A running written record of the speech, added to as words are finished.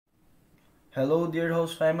Hello dear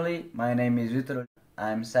host family, my name is Vitor.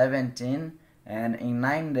 I'm 17 and in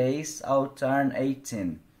 9 days I'll turn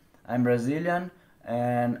 18. I'm Brazilian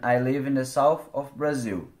and I live in the south of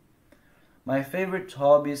Brazil. My favorite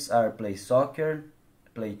hobbies are play soccer,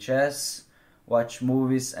 play chess, watch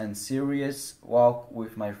movies and series, walk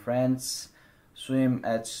with my friends, swim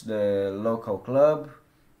at the local club,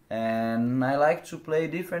 and I like to play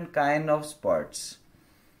different kind of sports.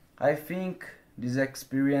 I think this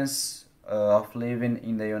experience of living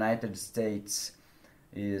in the United States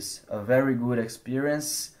is a very good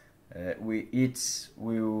experience. It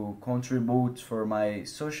will contribute for my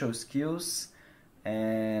social skills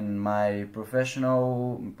and my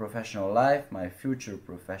professional life, my future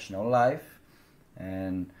professional life,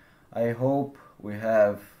 and I hope we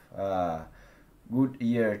have a good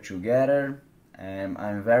year together. And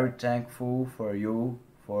I'm very thankful for you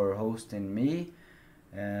for hosting me.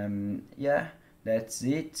 Yeah, that's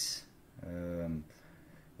it.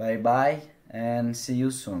 Bye bye and see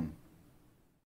you soon.